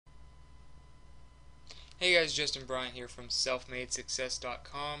Hey guys, Justin Bryant here from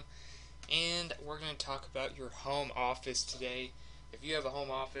selfmadesuccess.com, and we're going to talk about your home office today. If you have a home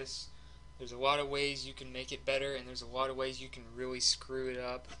office, there's a lot of ways you can make it better, and there's a lot of ways you can really screw it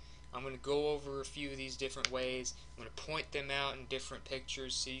up. I'm going to go over a few of these different ways. I'm going to point them out in different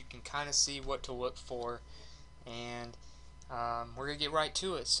pictures so you can kind of see what to look for, and we're going to get right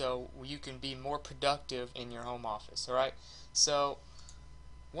to it so you can be more productive in your home office. Alright, so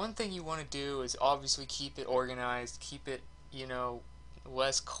one thing you want to do is obviously keep it organized, keep it,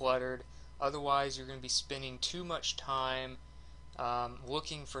 less cluttered. Otherwise, you're going to be spending too much time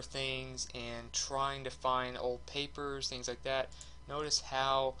looking for things and trying to find old papers, things like that. Notice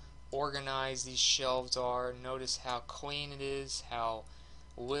how organized these shelves are. Notice how clean it is, how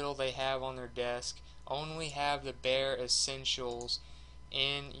little they have on their desk. Only have the bare essentials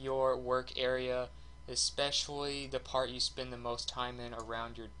in your work area, especially the part you spend the most time in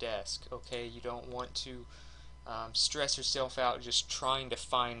around your desk. Okay, you don't want to stress yourself out just trying to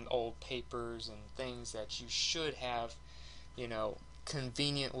find old papers and things that you should have,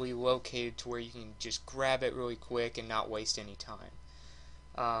 conveniently located to where you can just grab it really quick and not waste any time.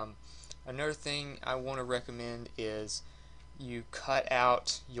 Another thing I want to recommend is you cut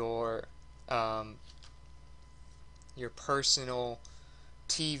out your personal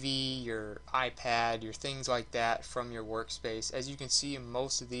TV, your iPad, your things like that from your workspace. As you can see in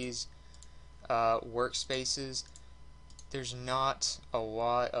most of these workspaces, there's not a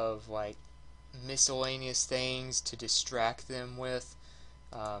lot of like miscellaneous things to distract them with.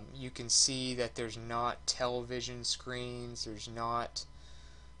 You can see that there's not television screens, there's not,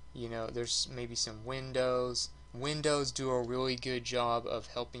 there's maybe some windows. Windows do a really good job of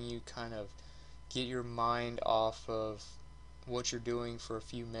helping you kind of get your mind off of what you're doing for a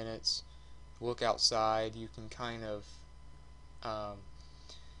few minutes. Look outside. You can kind of um,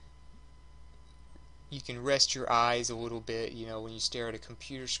 you can rest your eyes a little bit. When you stare at a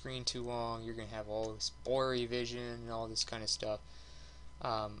computer screen too long, you're gonna have all this blurry vision and all this kind of stuff.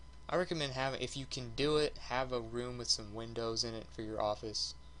 I recommend having, if you can do it, have a room with some windows in it for your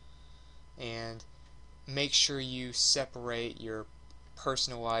office, and make sure you separate your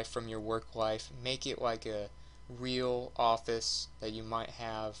personal life from your work life. Make it like a real office that you might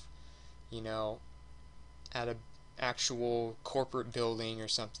have, you know, at a actual corporate building or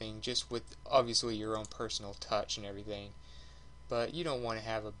something, just with obviously your own personal touch and everything. But you don't want to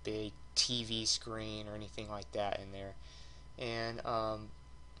have a big TV screen or anything like that in there. And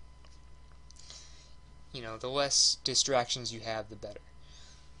the less distractions you have, the better.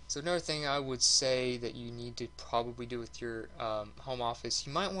 So another thing I would say that you need to probably do with your home office,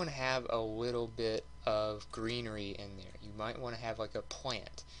 you might want to have a little bit of greenery in there. You might want to have like a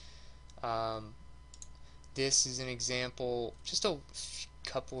plant. Um, this is an example, just a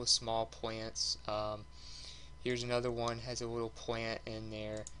couple of small plants. Here's another one has a little plant in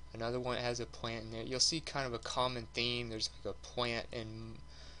there. Another one has a plant in there. You'll see kind of a common theme. There's like a plant in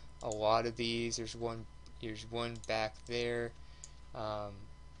a lot of these. There's one back there. Um,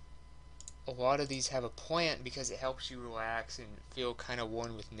 a lot of these have a plant because it helps you relax and feel kind of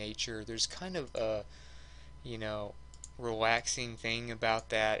one with nature. There's kind of a, you know, relaxing thing about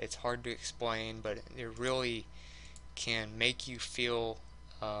that. It's hard to explain, but it really can make you feel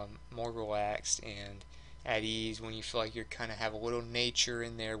more relaxed and at ease when you feel like you kind of have a little nature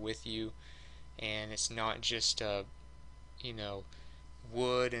in there with you, and it's not just you know,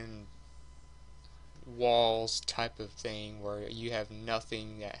 wood and walls type of thing where you have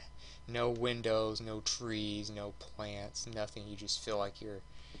nothing, that no windows, no trees, no plants, nothing. You just feel like you're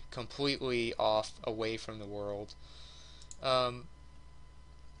completely off, away from the world. um,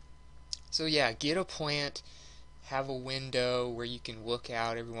 so yeah, get a plant, have a window where you can look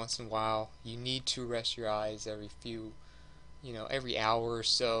out every once in a while. You need to rest your eyes every hour or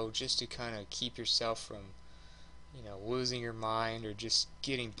so, just to kind of keep yourself from losing your mind or just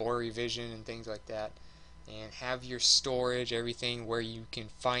getting blurry vision and things like that. And have your storage, everything where you can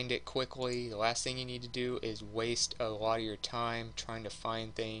find it quickly. The last thing you need to do is waste a lot of your time trying to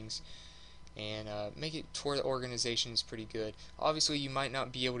find things, and make it to where the organization is pretty good. Obviously, you might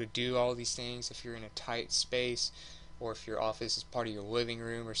not be able to do all these things if you're in a tight space, or if your office is part of your living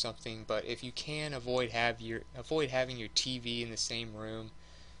room or something. But if you can, avoid having your TV in the same room.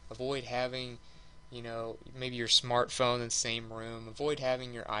 Avoid having maybe your smartphone in the same room. Avoid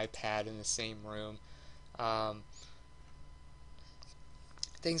having your iPad in the same room. Um,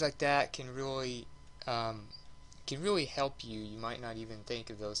 Things like that can really help you. You might not even think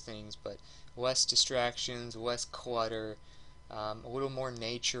of those things, but less distractions, less clutter, a little more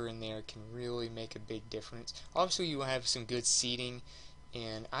nature in there can really make a big difference. Obviously, you have some good seating.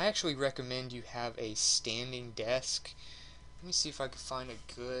 And I actually recommend you have a standing desk. Let me see if I can find a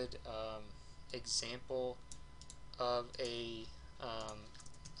good example of a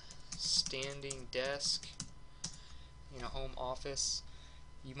standing desk in a home office.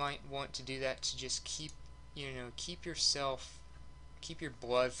 You might want to do that to just keep your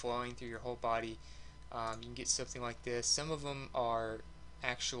blood flowing through your whole body. You can get something like this. Some of them are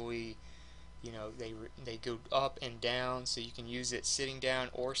actually, they go up and down, so you can use it sitting down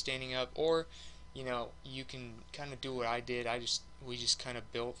or standing up, or you can kind of do what I did. We just kind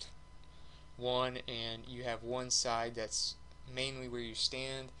of built one, and you have one side that's mainly where you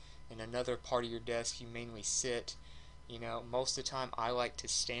stand, and another part of your desk you mainly sit. Most of the time I like to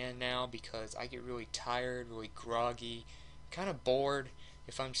stand now because I get really tired, really groggy, kind of bored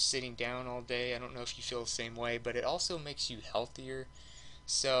if I'm just sitting down all day. I don't know if you feel the same way, but it also makes you healthier.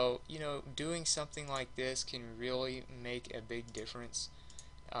 So, doing something like this can really make a big difference.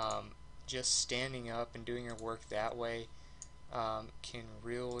 Just standing up and doing your work that way can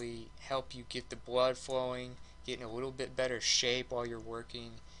really help you get the blood flowing, get in a little bit better shape while you're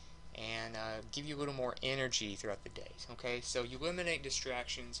working, and give you a little more energy throughout the day. Okay, so you eliminate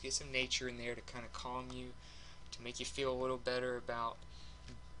distractions, get some nature in there to kind of calm you, to make you feel a little better about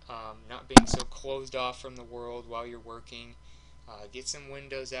not being so closed off from the world while you're working. Get some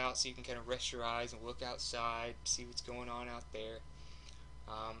windows out so you can kind of rest your eyes and look outside, see what's going on out there.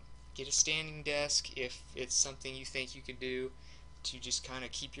 Get a standing desk if it's something you think you could do to just kind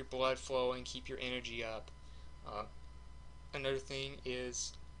of keep your blood flowing, keep your energy up. Uh, Another thing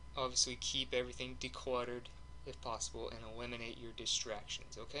is obviously keep everything decluttered if possible and eliminate your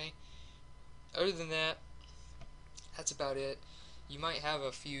distractions, okay? Other than that, that's about it. You might have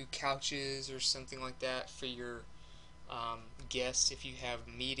a few couches or something like that for your guests if you have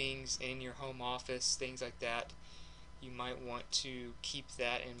meetings in your home office, things like that. You might want to keep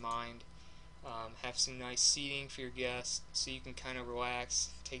that in mind. Have some nice seating for your guests so you can kind of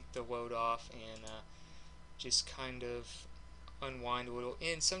relax, take the load off, and just kind of unwind a little.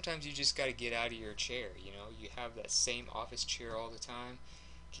 And sometimes you just got to get out of your chair. You have that same office chair all the time.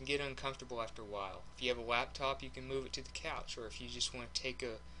 It can get uncomfortable after a while. If you have a laptop, you can move it to the couch, or if you just want to take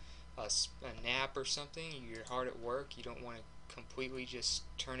a nap or something, you're hard at work, you don't want to completely just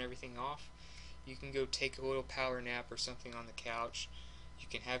turn everything off, you can go take a little power nap or something on the couch. You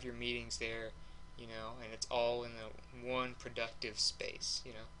can have your meetings there, and it's all in the one productive space.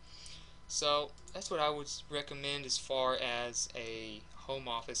 So that's what I would recommend as far as a home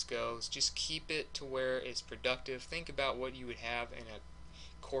office goes. Just keep it to where it's productive. Think about what you would have in a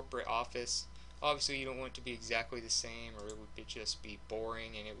corporate office. Obviously, you don't want it to be exactly the same, or it would just be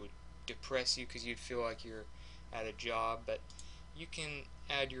boring and it would depress you because you'd feel like you're at a job. But you can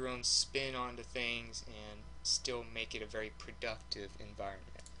add your own spin onto things and still make it a very productive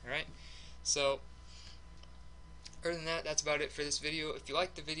environment. Alright? So, other than that, that's about it for this video. If you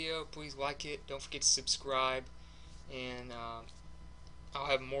liked the video, please like it. Don't forget to subscribe. And I'll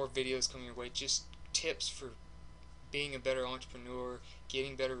have more videos coming your way. Just tips for being a better entrepreneur,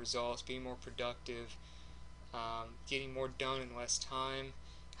 getting better results, being more productive, getting more done in less time,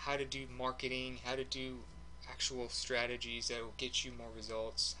 how to do marketing, how to do actual strategies that will get you more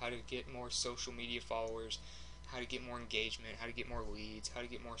results, how to get more social media followers, how to get more engagement, how to get more leads, how to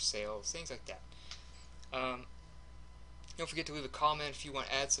get more sales, things like that. Don't forget to leave a comment if you want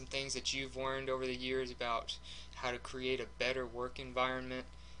to add some things that you've learned over the years about how to create a better work environment,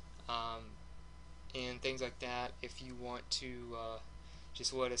 and things like that. If you want to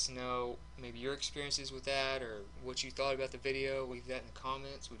just let us know maybe your experiences with that or what you thought about the video, leave that in the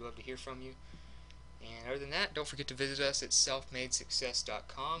comments. We'd love to hear from you. And other than that, don't forget to visit us at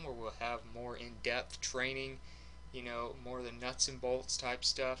selfmadesuccess.com, where we'll have more in-depth training, more the nuts and bolts type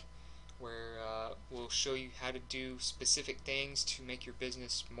stuff, where we'll show you how to do specific things to make your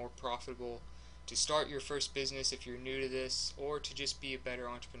business more profitable, to start your first business if you're new to this, or to just be a better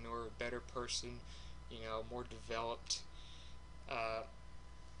entrepreneur, a better person, more developed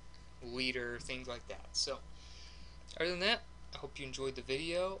leader, things like that. So, other than that, I hope you enjoyed the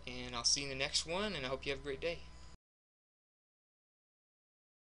video, and I'll see you in the next one, and I hope you have a great day.